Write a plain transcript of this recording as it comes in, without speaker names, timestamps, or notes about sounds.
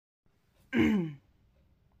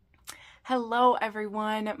Hello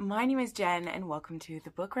everyone, my name is Jen and welcome to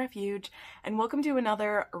the Book Refuge and welcome to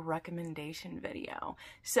another recommendation video.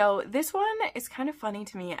 So this one is kind of funny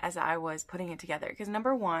to me as I was putting it together because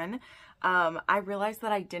number one, I realized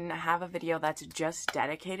that I didn't have a video that's just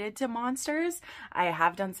dedicated to monsters. I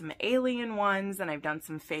have done some alien ones and I've done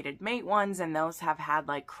some fated mate ones, and those have had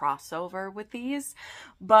like crossover with these.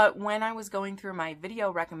 But when I was going through my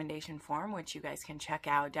video recommendation form, which you guys can check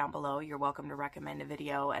out down below, you're welcome to recommend a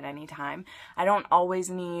video at any time. I don't always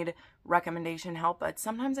need recommendation help, but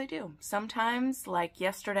sometimes I do. Sometimes, like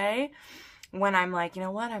yesterday, when I'm like, you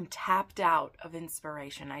know what, I'm tapped out of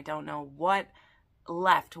inspiration. I don't know what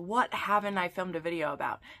left. What haven't I filmed a video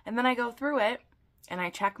about? And then I go through it and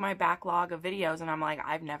I check my backlog of videos and I'm like,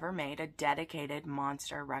 I've never made a dedicated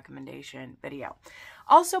monster recommendation video.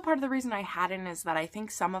 Also, part of the reason I hadn't is that I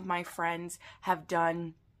think some of my friends have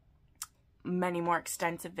done many more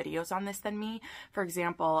extensive videos on this than me. For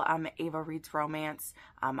example, Ava Reads Romance.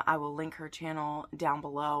 I will link her channel down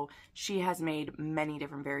below. She has made many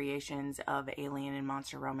different variations of alien and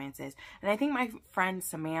monster romances. And I think my friend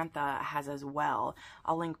Samantha has as well.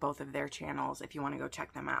 I'll link both of their channels if you want to go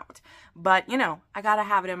check them out. But, you know, I gotta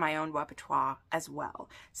have it in my own repertoire as well.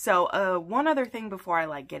 So, one other thing before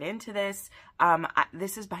I get into this,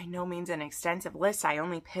 this is by no means an extensive list. I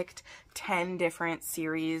only picked 10 different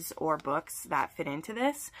series or books that fit into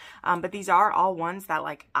this, but these are all ones that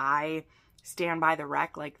I stand by the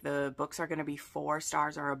rec. The books are going to be 4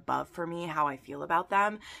 stars or above for me, how I feel about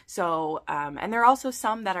them. So and there are also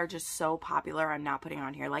some that are just so popular I'm not putting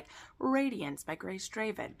on here, like Radiance by Grace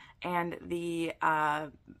Draven and the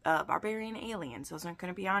Barbarian Aliens. Those aren't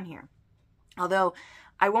going to be on here, although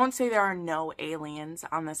I won't say there are no aliens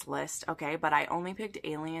on this list, okay, but I only picked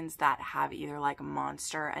aliens that have either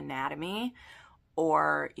monster anatomy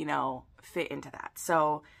or, you know, fit into that.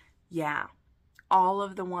 So yeah, all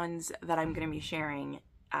of the ones that I'm going to be sharing,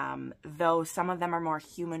 though some of them are more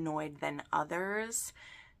humanoid than others,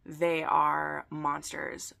 they are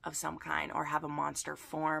monsters of some kind or have a monster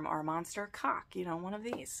form or a monster cock, you know, one of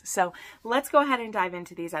these. So let's go ahead and dive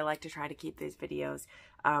into these. I like to try to keep these videos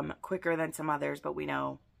quicker than some others, but we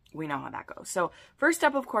know how that goes. So first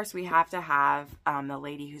up, of course, we have to have the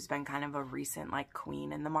lady who's been kind of a recent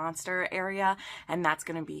queen in the monster area, and that's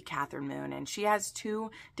going to be Catherine Moon. And she has 2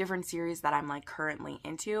 different series that I'm currently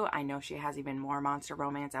into. I know she has even more monster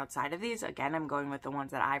romance outside of these. Again, I'm going with the ones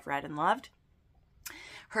that I've read and loved.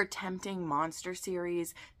 Her Tempting Monster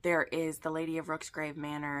series, there is The Lady of Rooksgrave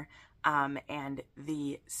Manor, and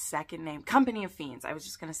the second name, Company of Fiends. I was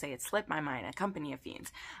just going to say, it slipped my mind, A Company of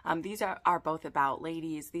Fiends. These are both about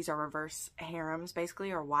ladies. These are reverse harems,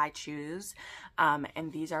 basically, or why choose.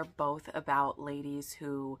 And these are both about ladies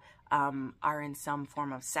who are in some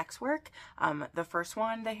form of sex work. The first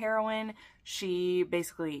one, the heroine, she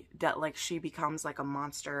basically, she becomes a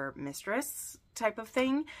monster mistress type of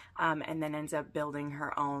thing, and then ends up building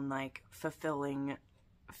her own, fulfilling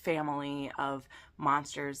family of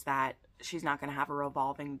monsters that she's not going to have a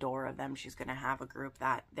revolving door of them. She's going to have a group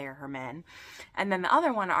that they're her men. And then the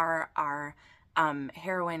other one are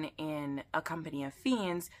heroine in A Company of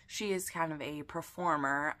Fiends. She is kind of a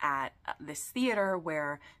performer at this theater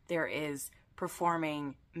where there is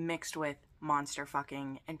performing mixed with monster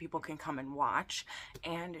fucking, and people can come and watch.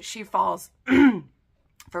 And she falls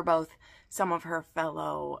for both some of her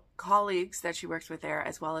fellow colleagues that she works with there,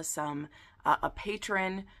 as well as some a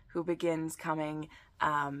patron who begins coming,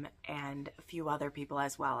 and a few other people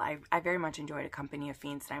as well. I very much enjoyed A Company of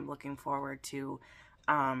Fiends, and I'm looking forward to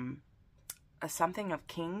Something of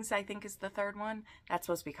Kings, I think is the third one. That's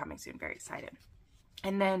supposed to be coming soon. Very excited.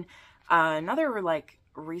 And then another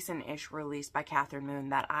recent-ish release by Catherine Moon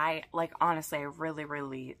that I honestly, I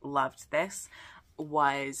really loved this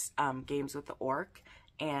was Games with the Orc.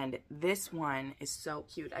 And this one is so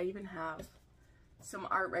cute. I even have some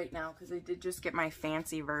art right now because I did just get my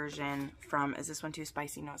fancy version from, is this one too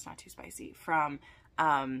spicy? No, it's not too spicy. From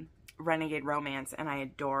Renegade Romance, and I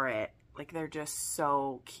adore it. They're just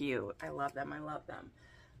so cute. I love them. I love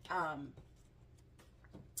them.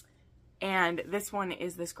 And this one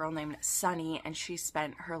is this girl named Sunny, and she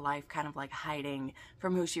spent her life kind of hiding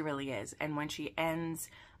from who she really is. And when she ends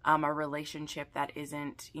a relationship that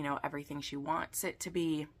isn't, you know, everything she wants it to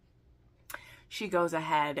be, she goes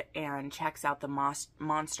ahead and checks out the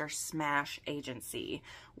Monster Smash Agency,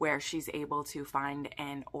 where she's able to find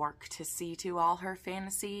an orc to see to all her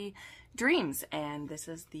fantasy dreams. And this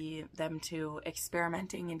is them two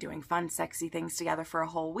experimenting and doing fun, sexy things together for a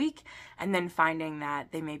whole week, and then finding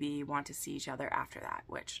that they maybe want to see each other after that,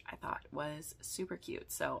 which I thought was super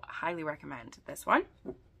cute. So I highly recommend this one.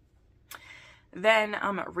 Then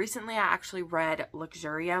recently I actually read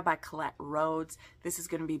Luxuria by Colette Rhodes. This is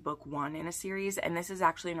going to be book 1 in a series, and this is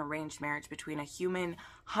actually an arranged marriage between a human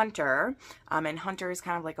hunter, and hunter is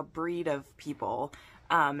kind of like a breed of people,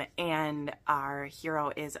 and our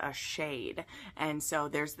hero is a shade. And so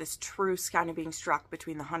there's this truce kind of being struck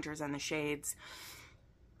between the hunters and the shades,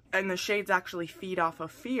 and the shades actually feed off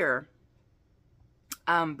of fear.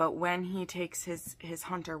 But when he takes his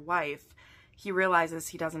hunter wife, he realizes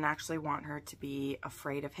he doesn't actually want her to be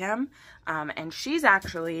afraid of him. And she's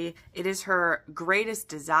actually, it is her greatest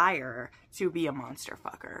desire to be a monster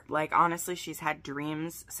fucker. Like, honestly, she's had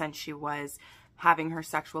dreams since she was having her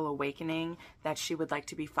sexual awakening that she would like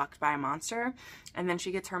to be fucked by a monster. And then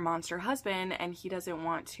she gets her monster husband, and he doesn't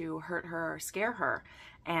want to hurt her or scare her.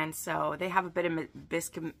 And so they have a bit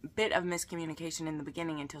of miscommunication in the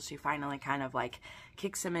beginning until she finally kind of like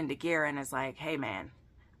kicks him into gear and is like, hey man,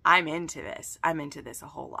 I'm into this. I'm into this a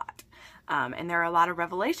whole lot. And there are a lot of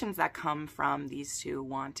revelations that come from these two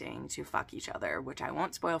wanting to fuck each other, which I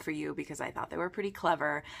won't spoil for you because I thought they were pretty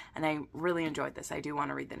clever and I really enjoyed this. I do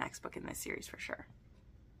want to read the next book in this series for sure.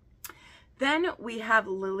 Then we have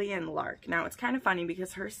Lillian Lark. Now, it's kind of funny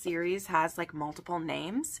because her series has like multiple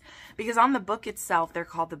names, because on the book itself, they're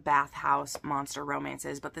called the Bathhouse Monster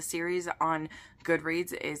Romances, but the series on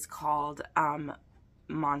Goodreads is called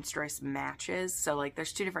Monstrous Matches. So like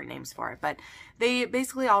there's 2 different names for it, but they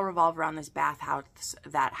basically all revolve around this bathhouse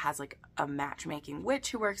that has like a matchmaking witch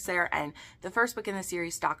who works there. And the first book in the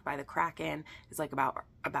series, Stalked by the Kraken, is like about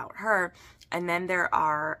her. And then there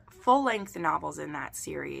are full-length novels in that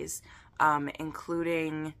series,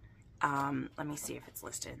 including, let me see if it's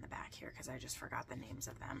listed in the back here because I just forgot the names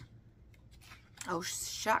of them. Oh,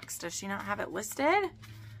 shucks. Does she not have it listed?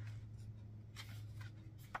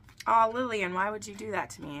 Oh, Lillian, why would you do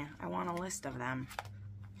that to me? I want a list of them.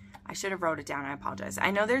 I should have wrote it down. I apologize.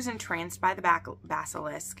 I know there's Entranced by the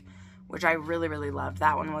Basilisk, which I really, really loved.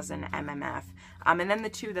 That one was an MMF. And then the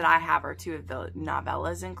 2 that I have are 2 of the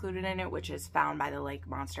novellas included in it, which is Found by the Lake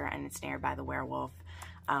Monster and Ensnared by the Werewolf.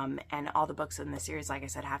 And all the books in the series, like I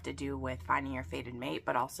said, have to do with finding your fated mate,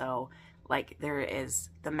 but also like there is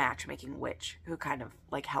the matchmaking witch who kind of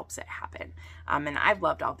like helps it happen. And I've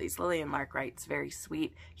loved all these. Lillian Lark writes very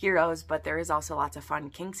sweet heroes, but there is also lots of fun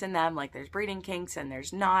kinks in them. Like there's breeding kinks and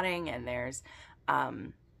there's knotting and there's, I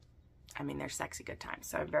mean, there's sexy good times.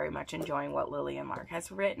 So I'm very much enjoying what Lillian Lark has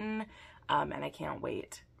written. And I can't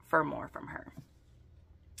wait for more from her.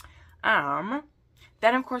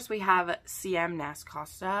 Then, of course, we have C.M.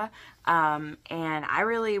 Nascosta, and I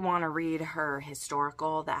really want to read her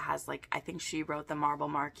historical that has, like, I think she wrote The Marble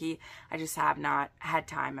Marquis. I just have not had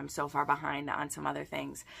time. I'm so far behind on some other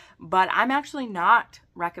things. But I'm actually not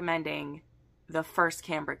recommending the first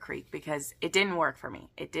Cambric Creek because it didn't work for me.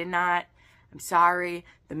 It did not. I'm sorry.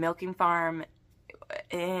 The Milking Farm,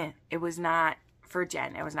 it was not for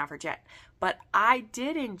Jenn. It was not for Jenn. But I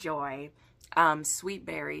did enjoy Sweet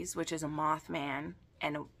Berries, which is a Mothman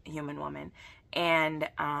and a human woman, and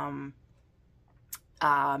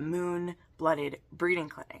Moon-Blooded Breeding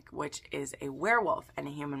Clinic, which is a werewolf and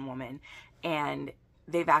a human woman. And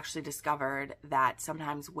they've actually discovered that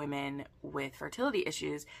sometimes women with fertility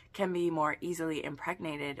issues can be more easily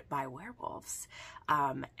impregnated by werewolves.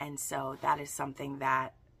 And so that is something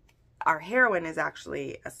that our heroine is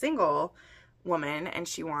actually a single woman and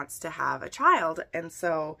she wants to have a child. And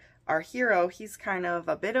so our hero, he's kind of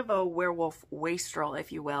a bit of a werewolf wastrel,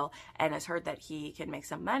 if you will, and has heard that he can make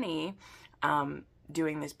some money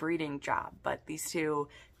doing this breeding job. But these two,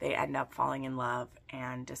 they end up falling in love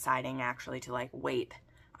and deciding actually to like wait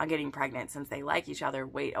on getting pregnant since they like each other,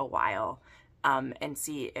 wait a while and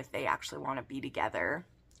see if they actually want to be together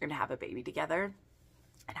and have a baby together.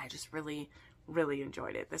 And I just really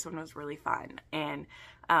enjoyed it. This one was really fun. And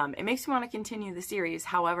it makes me want to continue the series.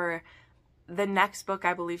 However, the next book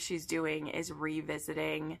I believe she's doing is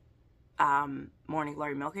revisiting Morning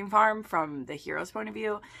Glory Milking Farm from the hero's point of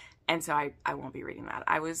view. And so I won't be reading that.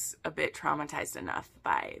 I was a bit traumatized enough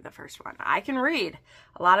by the first one. I can read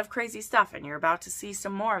a lot of crazy stuff, and you're about to see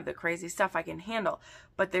some more of the crazy stuff I can handle.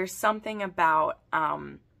 But there's something about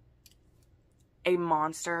a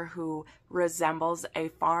monster who resembles a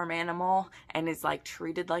farm animal and is like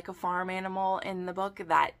treated like a farm animal in the book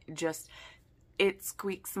that just, it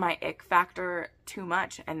squeaks my ick factor too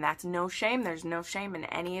much. And that's no shame. There's no shame in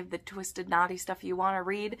any of the twisted, naughty stuff you want to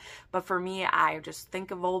read. But for me, I just think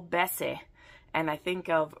of old Bessie and I think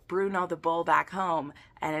of Bruno the bull back home.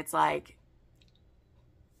 And it's like,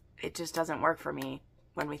 it just doesn't work for me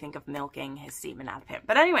when we think of milking his semen out of him.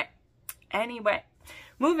 But anyway,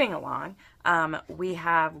 moving along, we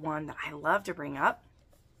have one that I love to bring up.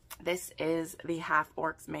 This is The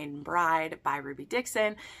Half-Orc's Maiden Bride by Ruby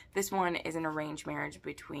Dixon. This one is an arranged marriage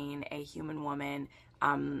between a human woman,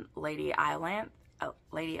 Lady Alanthe,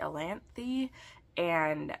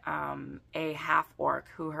 and a half-orc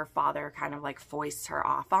who her father kind of like foists her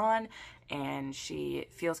off on, and she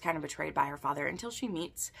feels kind of betrayed by her father until she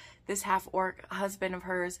meets this half-orc husband of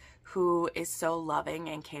hers who is so loving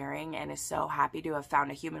and caring and is so happy to have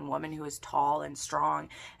found a human woman who is tall and strong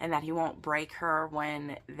and that he won't break her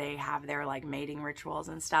when they have their like mating rituals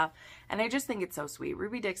and stuff. And I just think it's so sweet.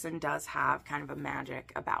 Ruby Dixon does have kind of a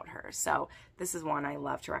magic about her, so this is one I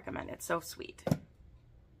love to recommend. It's so sweet.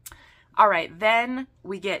 All right, then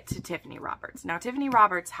we get to Tiffany Roberts. Now, Tiffany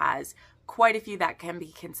Roberts has quite a few that can be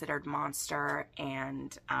considered monster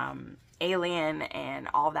and alien and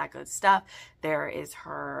all that good stuff. There is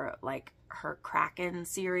her, like, her Kraken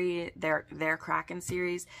series, their Kraken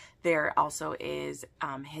series. There also is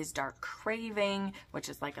his Dark Craving, which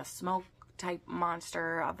is like a smoke type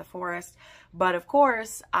monster of the forest. But of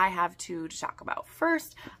course, I have two to talk about.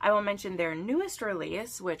 First, I will mention their newest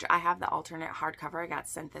release, which I have the alternate hardcover. I got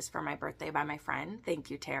sent this for my birthday by my friend. Thank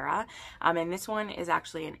you, Tara. And this one is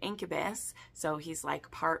actually an incubus, so he's like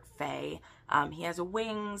part fae. He has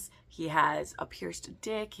wings, he has a pierced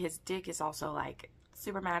dick. His dick is also like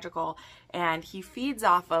super magical, and he feeds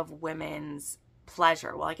off of women's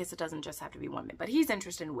pleasure. Well, I guess it doesn't just have to be women, but he's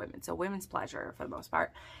interested in women, so women's pleasure for the most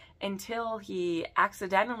part, until he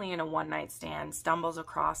accidentally in a one-night stand stumbles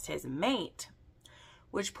across his mate,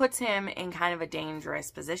 which puts him in kind of a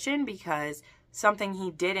dangerous position, because something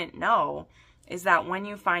he didn't know is that when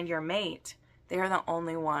you find your mate, they're the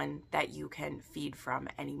only one that you can feed from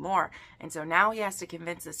anymore. And so now he has to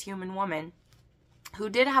convince this human woman who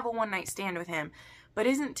did have a one-night stand with him but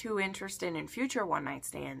isn't too interested in future one-night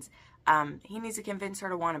stands. He needs to convince her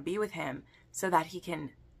to want to be with him so that he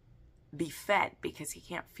can be fed, because he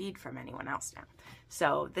can't feed from anyone else now.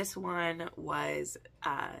 So this one was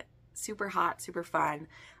super hot, super fun.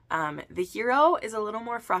 The hero is a little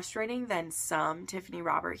more frustrating than some Tiffany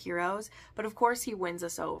Robert heroes, but of course he wins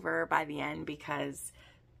us over by the end, because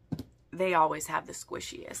they always have the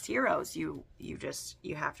squishiest heroes. You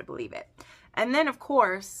have to believe it. And then of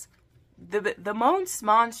course, the most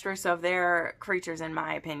monstrous of their creatures, in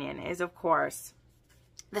my opinion, is of course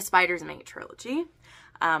the Spider's Mate trilogy.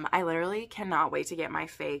 I literally cannot wait to get my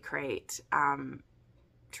Fae Crate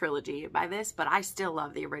trilogy by this, but I still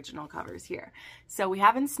love the original covers here. So we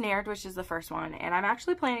have Ensnared, which is the first one, and I'm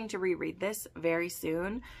actually planning to reread this very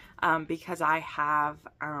soon, because I have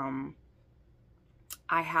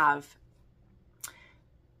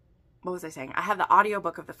what was I saying? I have the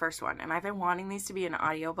audiobook of the first one, and I've been wanting these to be an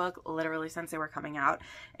audiobook literally since they were coming out,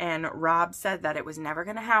 and Rob said that it was never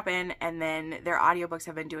going to happen, and then their audiobooks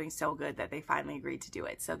have been doing so good that they finally agreed to do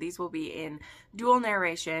it. So these will be in dual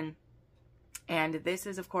narration, and this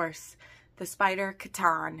is, of course, the Spider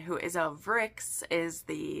Catan, who is a Vrix, is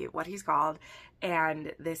what he's called,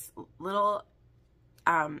 and this little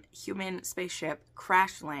human spaceship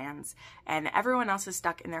crash lands, and everyone else is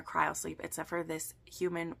stuck in their cryo sleep except for this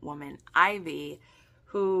human woman, Ivy,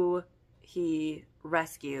 who he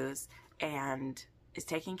rescues and is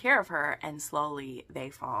taking care of her, and slowly they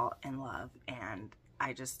fall in love, and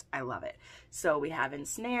I love it. So we have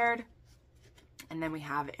Ensnared, and then we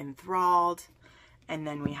have Enthralled, and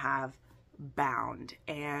then we have Bound,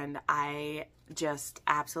 and I just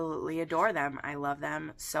absolutely adore them. I love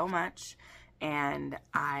them so much. And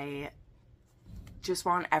I just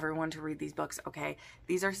want everyone to read these books, okay?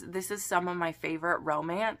 This is some of my favorite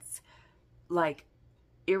romance, like,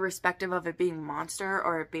 irrespective of it being monster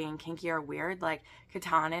or it being kinky or weird. Like,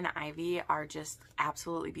 Catan and Ivy are just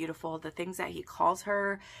absolutely beautiful. The things that he calls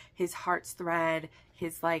her, his heart's thread,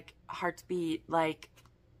 his, like, heart's beat, like,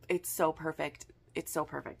 it's so perfect. It's so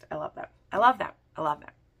perfect. I love them. I love them. I love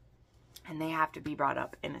them. And they have to be brought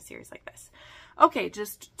up in a series like this. Okay,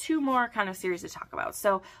 just two more kind of series to talk about.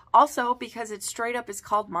 So also, because it straight up is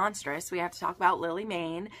called Monstrous, we have to talk about Lily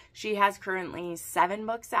Mayne. She has currently 7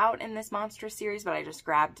 books out in this Monstrous series, but I just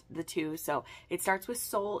grabbed the 2. So it starts with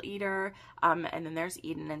Soul Eater, and then there's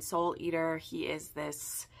Eden. And Soul Eater, he is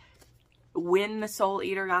this... When the Soul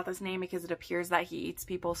Eater got this name, because it appears that he eats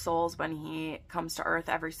people's souls when he comes to Earth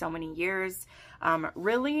every so many years.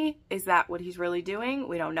 Really, is that what he's really doing?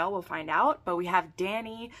 We don't know. We'll find out. But we have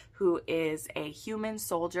Danny, who is a human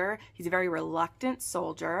soldier. He's a very reluctant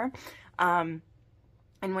soldier. And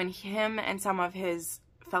when him and some of his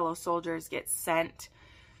fellow soldiers get sent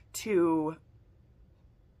to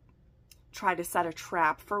try to set a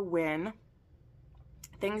trap for Wynn,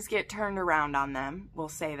 things get turned around on them. We'll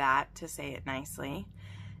say that, to say it nicely.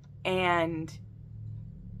 And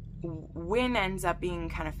Wynn ends up being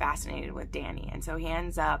kind of fascinated with Danny, and so he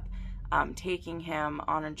ends up taking him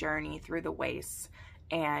on a journey through the wastes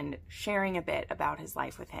and sharing a bit about his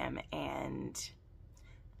life with him, and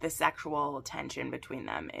the sexual tension between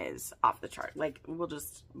them is off the chart. Like, we'll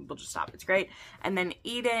just stop. It's great. And then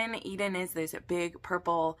Eden is this big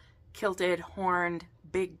purple kilted horned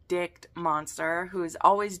big dicked monster who's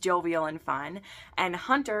always jovial and fun, and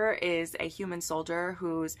Hunter is a human soldier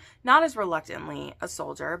who's not as reluctantly a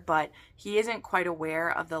soldier, but he isn't quite aware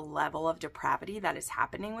of the level of depravity that is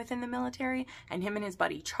happening within the military. And him and his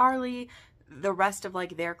buddy Charlie, the rest of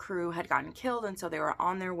like their crew had gotten killed, and so they were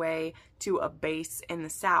on their way to a base in the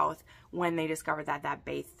south when they discovered that that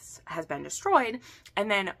base has been destroyed.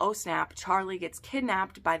 And then, oh snap, Charlie gets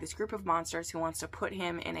kidnapped by this group of monsters who wants to put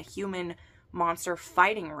him in a human monster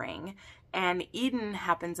fighting ring, and Eden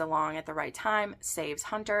happens along at the right time, saves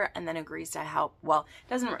Hunter, and then agrees to help. Well,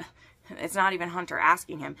 it's not even Hunter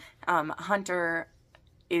asking him. Hunter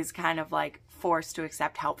is kind of like forced to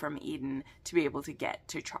accept help from Eden to be able to get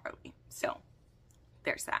to Charlie. So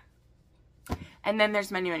there's that. And then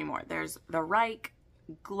there's many, many more. There's the Reich,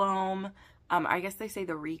 Gloam. I guess they say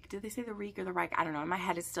the Reek. Did they say the Reek or the Reich? I don't know. In my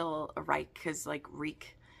head, it's still a Reich because like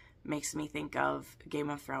Reek makes me think of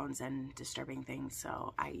Game of Thrones and disturbing things,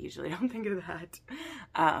 so I usually don't think of that.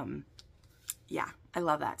 Yeah, I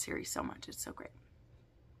love that series so much. It's so great.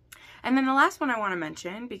 And then the last one I want to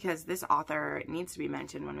mention, because this author needs to be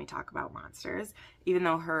mentioned when we talk about monsters, even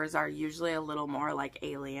though hers are usually a little more like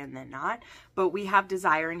alien than not, but we have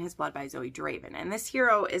Desire in His Blood by Zoe Draven. And this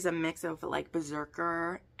hero is a mix of like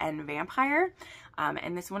berserker and vampire.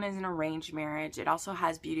 And this one is an arranged marriage. It also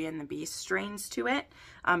has Beauty and the Beast strains to it,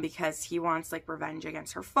 because he wants like revenge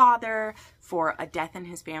against her father for a death in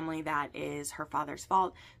his family that is her father's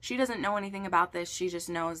fault. She doesn't know anything about this. She just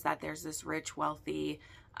knows that there's this rich, wealthy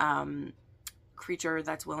creature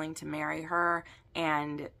that's willing to marry her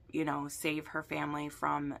and, you know, save her family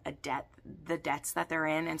from the debts that they're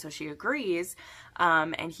in. And so she agrees,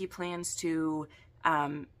 and he plans to,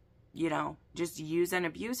 you know, just use and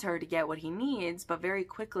abuse her to get what he needs. But very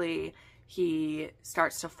quickly he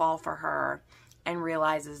starts to fall for her and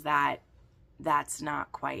realizes that that's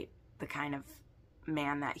not quite the kind of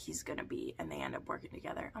man that he's gonna be, and they end up working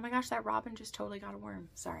together. Oh my gosh, that robin just totally got a worm.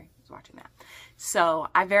 Sorry, I was watching that. So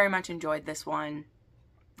I very much enjoyed this one.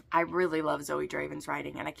 I really love Zoe Draven's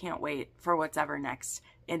writing, and I can't wait for what's ever next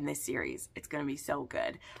in this series. It's gonna be so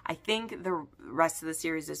good. I think the rest of the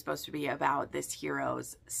series is supposed to be about this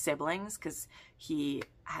hero's siblings, because he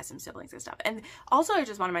has some siblings and stuff. And also, I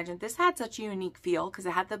just want to mention, this had such a unique feel because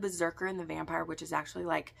it had the berserker and the vampire, which is actually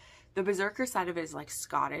like, the berserker side of it is like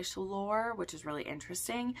Scottish lore, which is really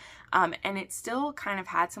interesting. And it still kind of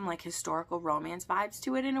had some like historical romance vibes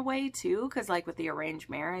to it in a way too, because like with the arranged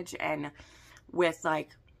marriage and with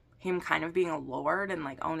like him kind of being a lord and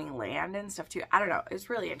like owning land and stuff too. I don't know. It was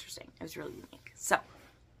really interesting. It was really unique. So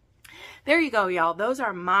there you go, y'all. Those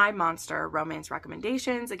are my monster romance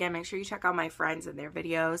recommendations. Again, make sure you check out my friends and their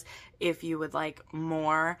videos if you would like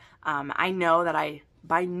more. I know that I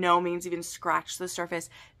by no means even scratched the surface.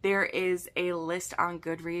 There is a list on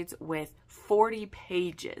Goodreads with 40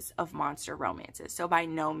 pages of monster romances. So by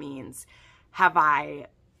no means have I,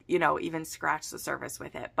 you know, even scratched the surface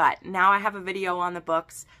with it. But now I have a video on the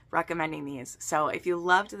books recommending these. So if you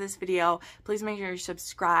loved this video, please make sure you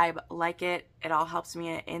subscribe, like it. It all helps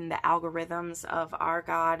me in the algorithms of our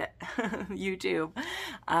God, YouTube.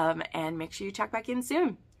 And make sure you check back in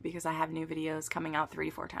soon, because I have new videos coming out 3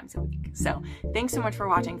 to 4 times a week. So thanks so much for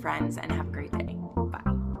watching, friends, and have a great day.